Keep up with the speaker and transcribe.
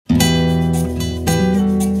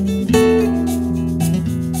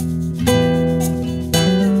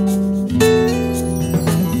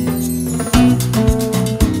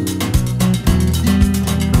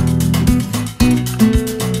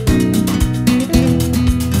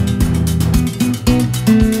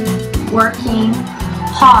working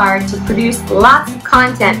hard to produce lots of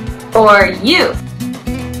content for you.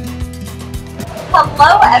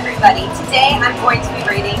 Hello everybody! Today I'm going to be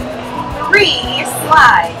rating 3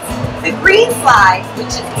 slides. The green slide, which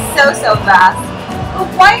is so fast, the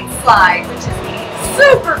white slide, which is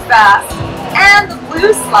super fast, and the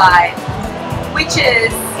blue slide, which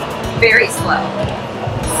is very slow.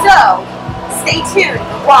 So, stay tuned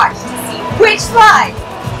and watch to see which slide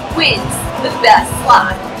wins the best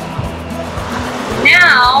slide.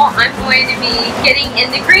 Now, I'm going to be getting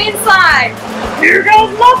in the green slide. Here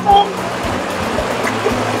goes nothing!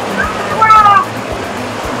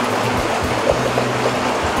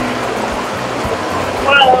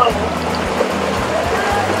 Whoa!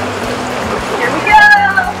 Here we go!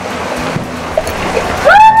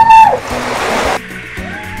 Woo!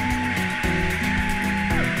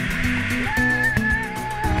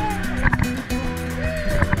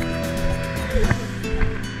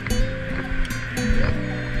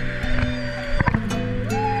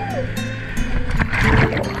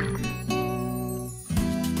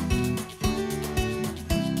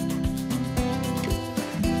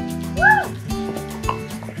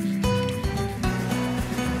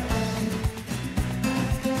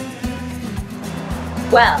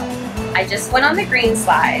 Well, I just went on the green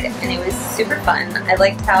slide and it was super fun. I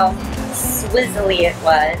liked how swizzly it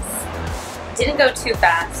was. It didn't go too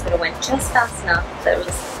fast, but it went just fast enough that it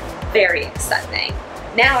was very exciting.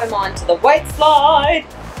 Now I'm on to the white slide,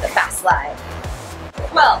 the fast slide.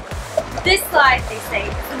 Well, this slide, they say,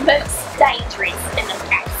 is the most dangerous and the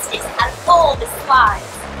fastest out of all the slides.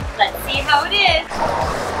 Let's see how it is.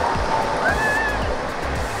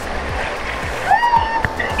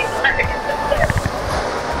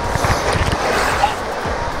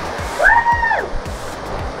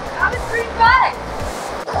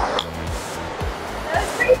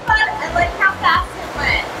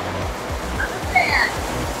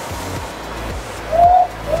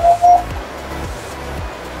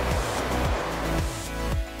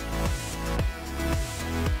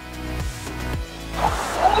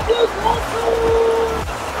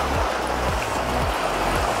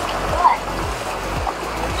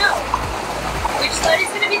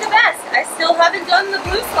 I still haven't done the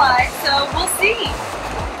blue slide, so we'll see.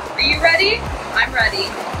 Are you ready? I'm ready.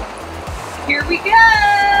 Here we go!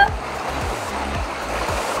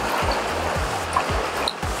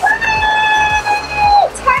 Woo!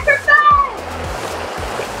 Time for fun!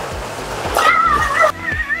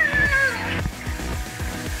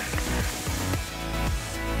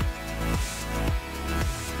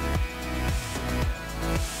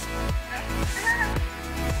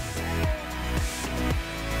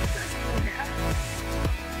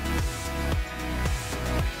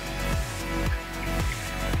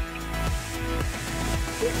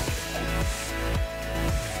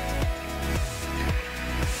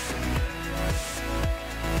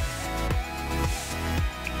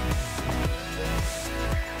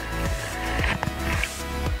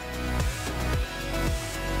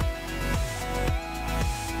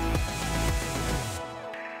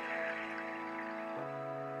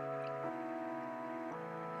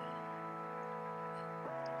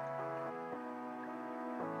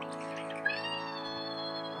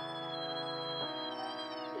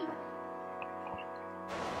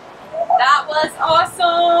 That was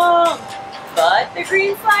awesome! But the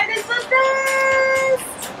green slide is the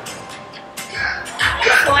best!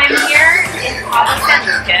 So I'm here in Cabo San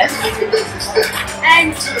Lucas,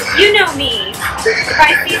 and you know me, if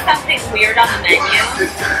I see something weird on the menu,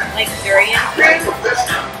 like durian fruit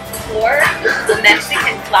or the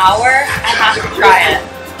Mexican flower, I have to try it.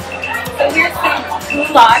 So here's some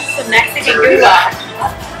goulash, some Mexican goulash,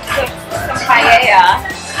 some paella,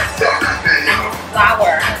 and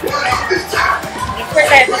flour. And of course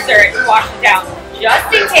I have dessert to wash it down,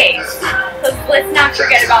 just in case. So let's not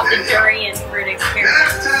forget about the durian fruit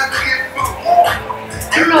experience.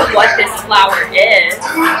 I don't know what this flour is.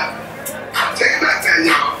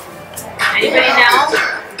 Anybody know?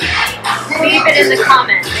 Leave it in the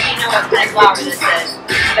comments if you know what kind of flour this is.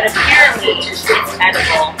 But apparently it's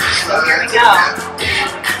edible. So here we go.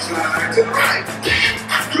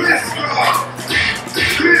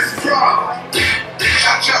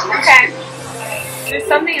 Okay. There's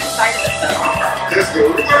something inside of it though.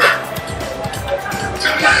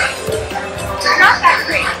 Not that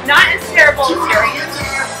great. Not as terrible as durian.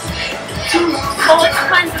 Full of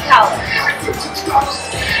tons of calories.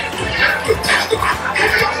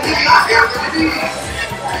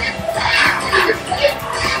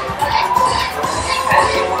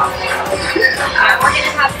 We're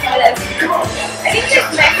gonna have some of this. I think this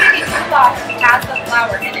Mexican goulash has the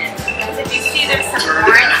flour in it. Because if you see, there's some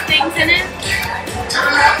orange things in it.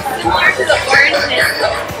 Similar to the orangeness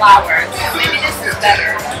of the flower. Maybe this is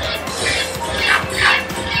better.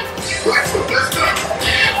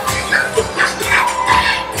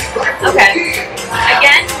 Okay.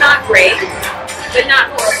 Again, not great, but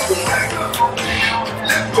not horrible.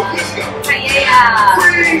 Yeah.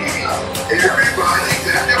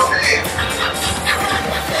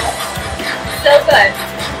 So good.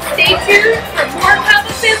 Stay tuned for more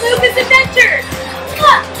Cabo San Lucas adventures.